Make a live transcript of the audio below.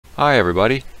Hi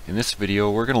everybody, in this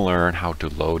video we're going to learn how to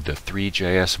load the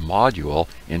three.js module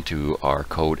into our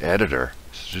code editor.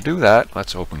 So to do that,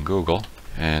 let's open Google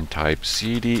and type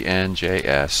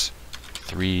cdnjs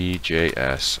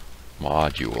three.js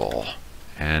module.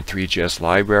 And three.js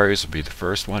libraries will be the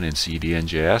first one in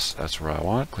cdnjs. That's what I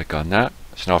want. Click on that.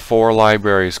 So now four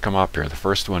libraries come up here. The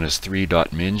first one is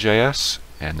three.min.js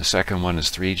and the second one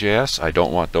is three.js. I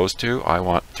don't want those two. I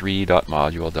want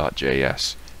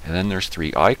three.module.js. And then there's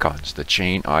three icons. The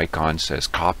chain icon says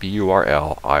copy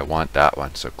URL. I want that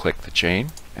one. So click the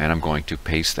chain and I'm going to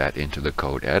paste that into the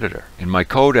code editor. In my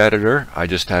code editor, I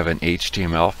just have an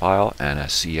HTML file and a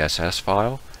CSS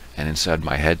file. And inside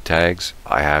my head tags,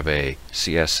 I have a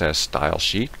CSS style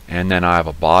sheet. And then I have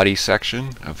a body section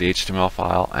of the HTML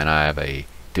file, and I have a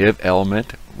div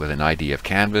element with an ID of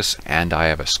canvas, and I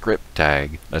have a script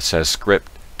tag that says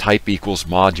script type equals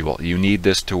module. You need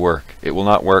this to work. It will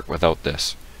not work without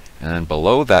this. And then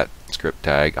below that script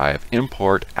tag, I have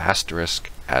import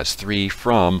asterisk as 3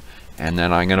 from, and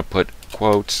then I'm going to put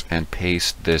quotes and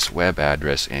paste this web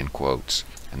address in quotes.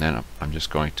 And then I'm just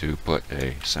going to put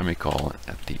a semicolon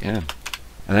at the end.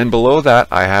 And then below that,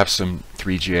 I have some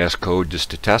three.js code just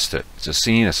to test it. It's a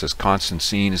scene. It says constant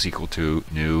scene is equal to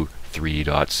new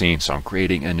 3.scene. So I'm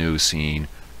creating a new scene.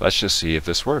 Let's just see if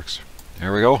this works.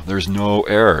 There we go. There's no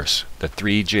errors. The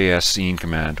three.js scene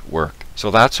command worked. So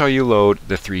that's how you load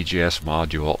the three.js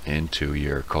module into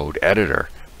your code editor.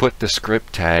 Put the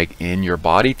script tag in your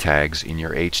body tags in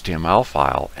your HTML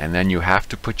file, and then you have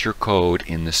to put your code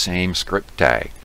in the same script tag.